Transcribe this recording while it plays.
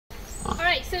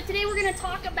Alright, so today we're going to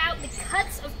talk about the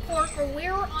cuts of pork, or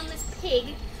where on this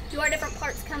pig do our different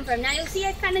parts come from. Now you'll see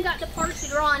I kind of got the parts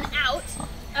drawn out.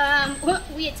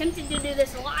 We attempted to do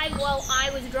this live while I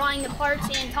was drawing the parts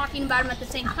and talking about them at the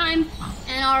same time,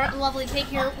 and our lovely pig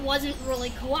here wasn't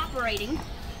really cooperating.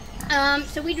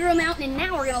 So we drew them out, and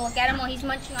now we're going to look at him while he's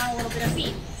munching on a little bit of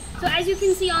feed. So as you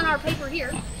can see on our paper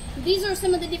here, these are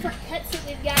some of the different cuts that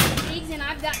we've got in the pigs, and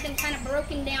I've got them kind of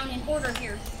broken down in order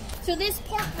here. So this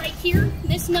part right here,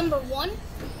 this number 1,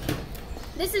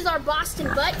 this is our Boston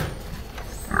butt.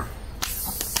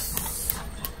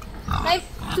 Okay,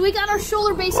 so we got our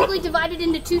shoulder basically divided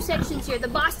into 2 sections here. The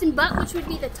Boston butt, which would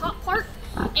be the top part,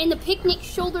 and the picnic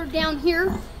shoulder down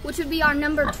here, which would be our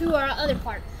number 2, our other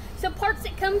part. So parts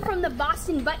that come from the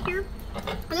Boston butt here,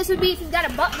 this would be if you've got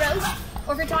a butt roast,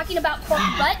 or if you're talking about pork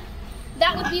butt,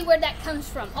 that would be where that comes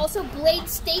from. Also blade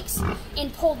steaks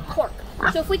and pulled pork.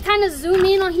 So if we kind of zoom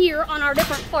in on here on our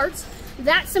different parts,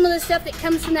 that's some of the stuff that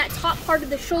comes from that top part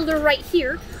of the shoulder right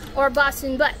here, or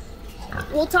Boston butt.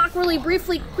 We'll talk really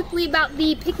briefly, quickly about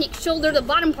the picnic shoulder, the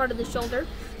bottom part of the shoulder.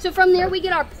 So from there we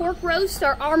get our pork roast,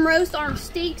 our arm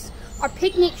steaks, our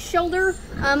picnic shoulder,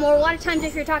 or a lot of times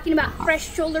if you're talking about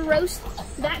fresh shoulder roast,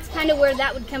 that's kind of where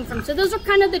that would come from. So those are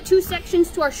kind of the 2 sections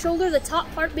to our shoulder, the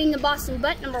top part being the Boston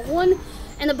butt, number 1,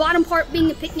 and the bottom part being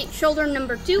the picnic shoulder,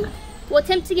 number 2. We'll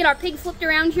attempt to get our pig flipped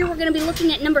around here. We're going to be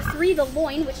looking at number 3, the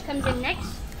loin, which comes in next.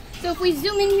 So if we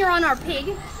zoom in here on our pig,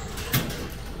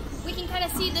 we can kind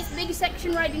of see this big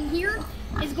section right in here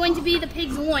is going to be the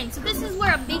pig's loin. So this is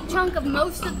where a big chunk of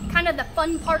most of kind of the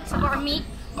fun parts of our meat,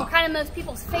 or kind of most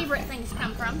people's favorite things,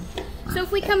 come from. So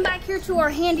if we come back here to our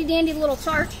handy dandy little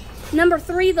chart, number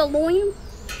 3, the loin,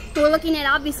 we're looking at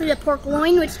obviously the pork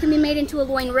loin, which can be made into a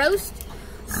loin roast,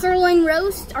 sirloin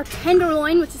roast, our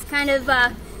tenderloin, which is kind of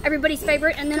everybody's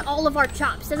favorite, and then all of our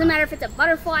chops. Doesn't matter if it's a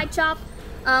butterfly chop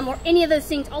or any of those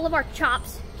things, all of our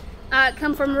chops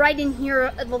come from right in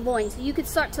here of the loin. So you could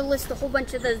start to list a whole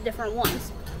bunch of those different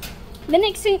ones. The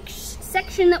next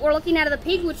section that we're looking at of the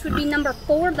pig, which would be number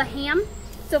 4, the ham.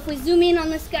 So if we zoom in on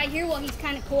this guy here while he's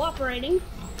kind of cooperating,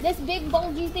 this big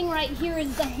bulgy thing right here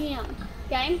is the ham,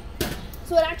 okay?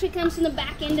 So it actually comes from the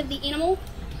back end of the animal.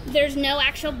 There's no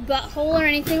actual butthole or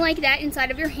anything like that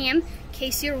inside of your ham. In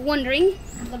case you're wondering,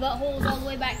 the butthole is all the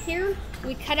way back here.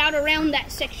 We cut out around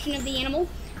that section of the animal,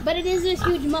 but it is this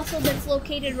huge muscle that's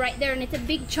located right there, and it's a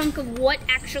big chunk of what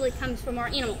actually comes from our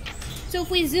animal. So if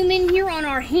we zoom in here on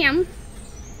our ham,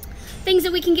 things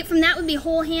that we can get from that would be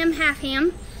whole ham, half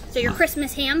ham. So your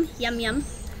Christmas ham, yum yum.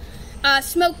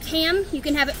 Smoked ham, you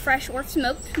can have it fresh or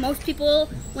smoked. Most people,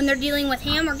 when they're dealing with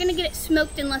ham, are gonna get it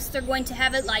smoked unless they're going to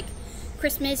have it like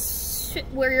Christmas,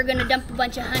 where you're gonna dump a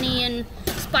bunch of honey and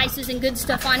spices and good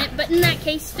stuff on it. But in that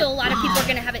case, still a lot of people are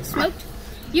gonna have it smoked.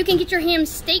 You can get your ham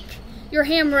steak, your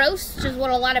ham roast, which is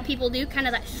what a lot of people do, kind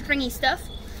of that stringy stuff.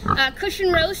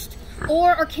 Cushion roast,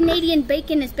 or Canadian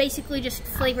bacon is basically just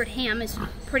flavored ham, is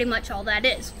pretty much all that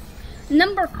is.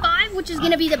 Number 5, which is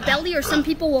going to be the belly, or some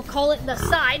people will call it the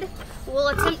side. We'll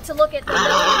attempt to look at the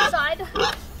belly side.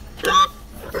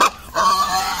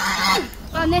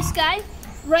 On this guy,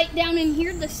 right down in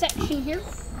here, the section here.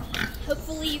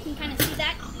 Hopefully you can kind of see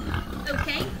that.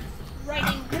 Okay,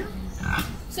 right in here.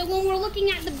 So when we're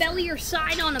looking at the belly or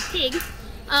side on a pig,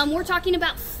 we're talking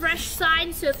about fresh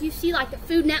side. So if you see like the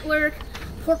Food Network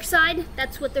pork side,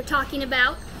 that's what they're talking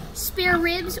about. Spare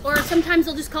ribs, or sometimes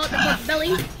they'll just call it the pork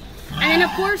belly. And then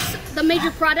of course, the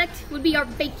major product would be our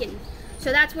bacon.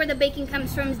 So that's where the bacon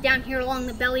comes from, is down here along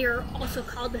the belly, or also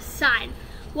called the side.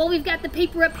 While we've got the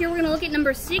paper up here, we're gonna look at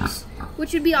number 6,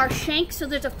 which would be our shank. So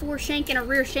there's a fore shank and a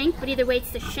rear shank, but either way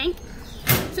it's the shank.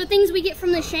 So things we get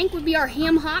from the shank would be our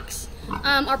ham hocks,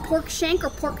 our pork shank or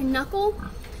pork knuckle.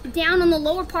 Down on the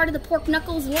lower part of the pork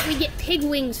knuckle is what we get pig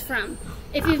wings from.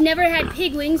 If you've never had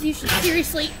pig wings, you should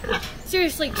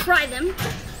seriously try them.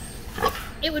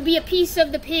 It would be a piece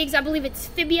of the pig's, I believe it's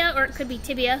fibia, or it could be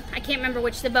tibia. I can't remember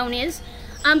which the bone is.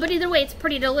 But either way, it's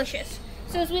pretty delicious.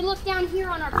 So as we look down here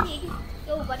on our pig,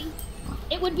 go buddy,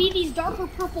 it would be these darker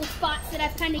purple spots that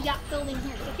I've kind of got filled in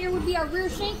here. So here would be our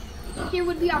rear shank. Here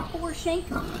would be our fore shank,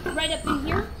 right up in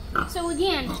here. So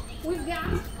again, we've got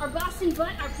our Boston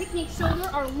butt, our picnic shoulder,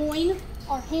 our loin,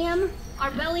 our ham, our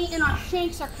belly, and our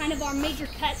shanks are kind of our major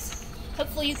cuts.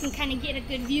 Hopefully you can kind of get a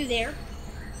good view there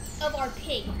of our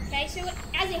pig. Okay, so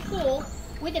as a whole,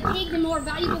 with a pig, the more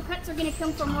valuable cuts are going to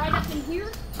come from right up in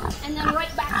here and then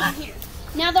right back in here.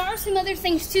 Now there are some other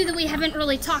things too that we haven't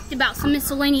really talked about, some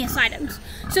miscellaneous items.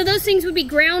 So those things would be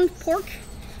ground pork,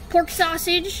 pork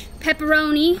sausage,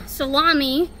 pepperoni,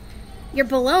 salami, your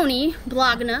bologna,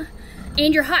 blogna,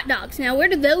 and your hot dogs. Now where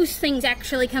do those things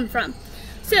actually come from?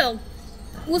 So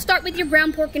we'll start with your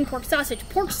ground pork and pork sausage.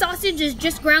 Pork sausage is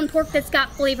just ground pork that's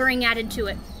got flavoring added to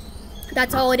it.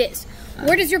 That's all it is.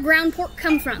 Where does your ground pork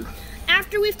come from?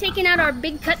 After we've taken out our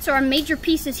big cuts or our major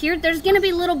pieces here, there's gonna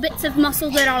be little bits of muscle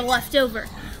that are left over.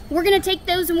 We're gonna take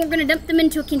those and we're gonna dump them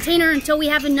into a container until we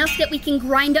have enough that we can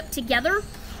grind up together.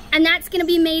 And that's gonna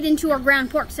be made into our ground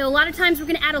pork. So a lot of times we're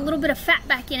gonna add a little bit of fat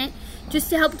back in it just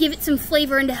to help give it some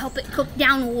flavor and to help it cook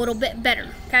down a little bit better,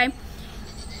 okay?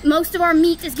 Most of our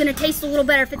meat is gonna taste a little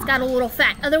better if it's got a little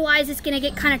fat. Otherwise, it's gonna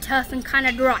get kind of tough and kind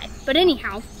of dry. But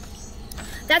anyhow,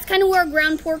 that's kind of where our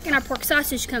ground pork and our pork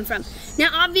sausage come from. Now,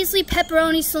 obviously,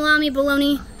 pepperoni, salami,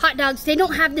 bologna, hot dogs, they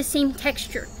don't have the same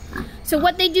texture. So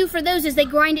what they do for those is they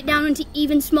grind it down into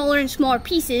even smaller and smaller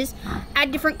pieces,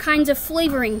 add different kinds of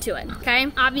flavoring to it, okay?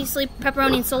 Obviously,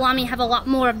 pepperoni and salami have a lot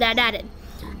more of that added.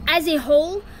 As a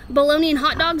whole, bologna and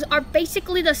hot dogs are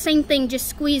basically the same thing, just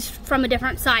squeezed from a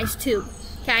different size tube,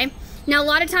 okay? Now, a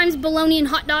lot of times, bologna and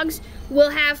hot dogs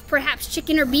will have perhaps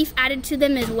chicken or beef added to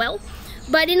them as well.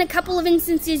 But in a couple of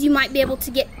instances, you might be able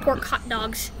to get pork hot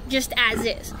dogs just as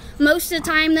is. Most of the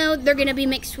time, though, they're going to be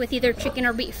mixed with either chicken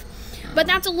or beef. But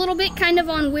that's a little bit kind of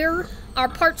on where our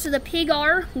parts of the pig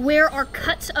are, where our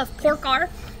cuts of pork are.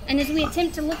 And as we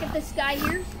attempt to look at this guy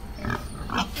here,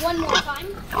 one more time.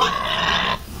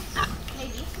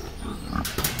 Maybe.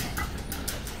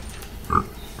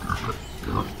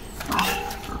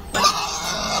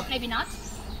 Maybe not.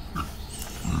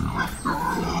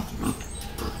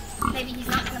 Maybe he's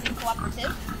not going to be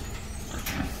cooperative.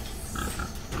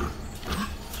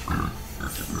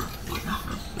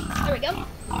 There we go.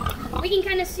 We can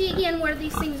kind of see again where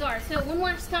these things are. So one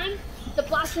last time, the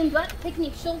Boston butt,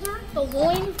 picnic shoulder, the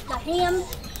loin, the ham,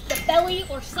 the belly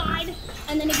or side,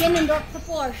 and then again in dark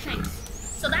purple our shanks.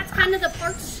 So that's kind of the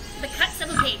parts, the cuts of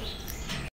a pig.